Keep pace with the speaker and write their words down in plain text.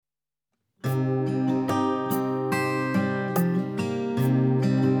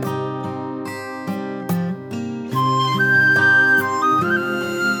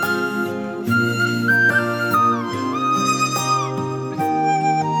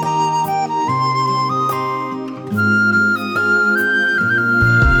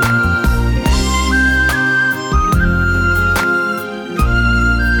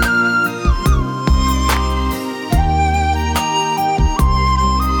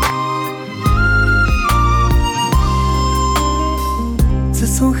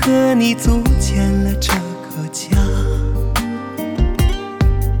了你组建了这个家。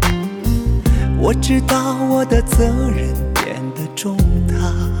我知道我的责任变得重大，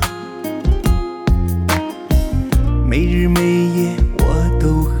没日没夜我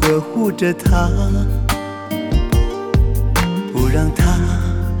都呵护着她，不让她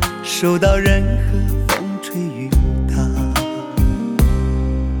受到任何风吹雨打。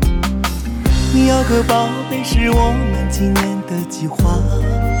要个宝贝是我们今年的计划，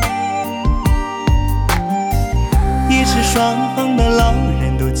也是双方的老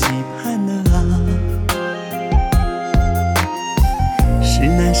人都期盼的啊。是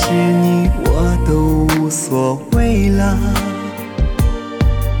男是女我都无所谓啦，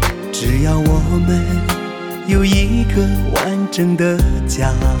只要我们有一个完整的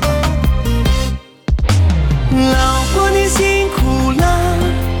家。老婆你辛苦了，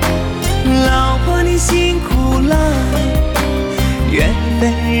老婆你辛苦了，缘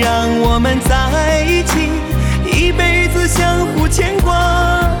分让我们在一起，一辈子相互牵挂。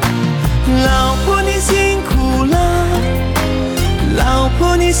老婆你辛苦了，老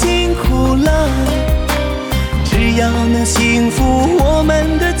婆你辛苦了，只要能幸福我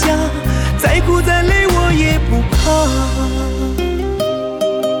们的家，再苦再累我也不怕。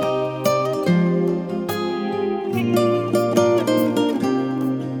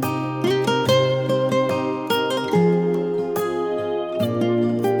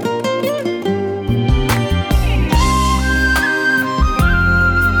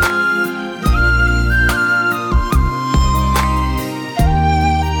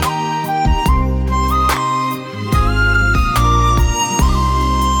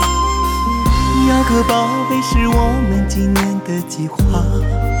要个宝贝是我们今年的计划，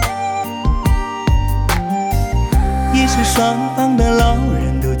也是双方的老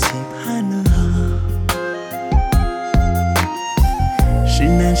人都期盼的啊。是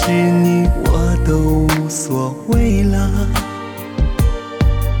男是女我都无所谓啦，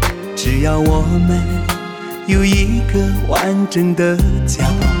只要我们有一个完整的家。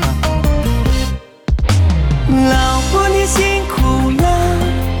老婆你辛苦了，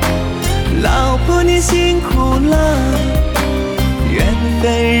老婆你辛苦了，缘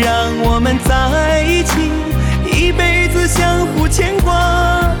分让我们在一起，一辈子相互牵挂。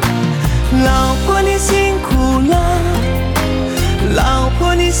老婆你辛苦了，老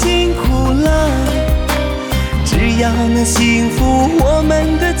婆你辛苦了，只要能幸福我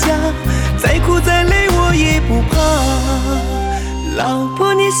们的家，再苦再累我也不怕。老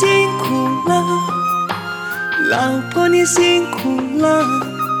婆你辛苦了，老婆你辛苦了，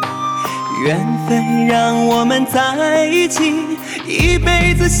缘分让我们在一起，一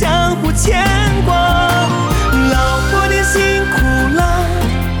辈子相互牵挂。老婆你辛苦了，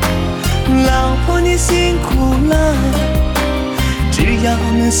老婆你辛苦了，只要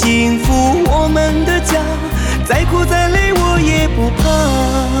能幸福我们的家，再苦再累我也不怕，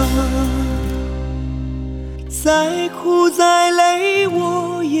再苦再累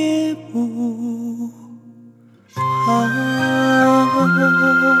我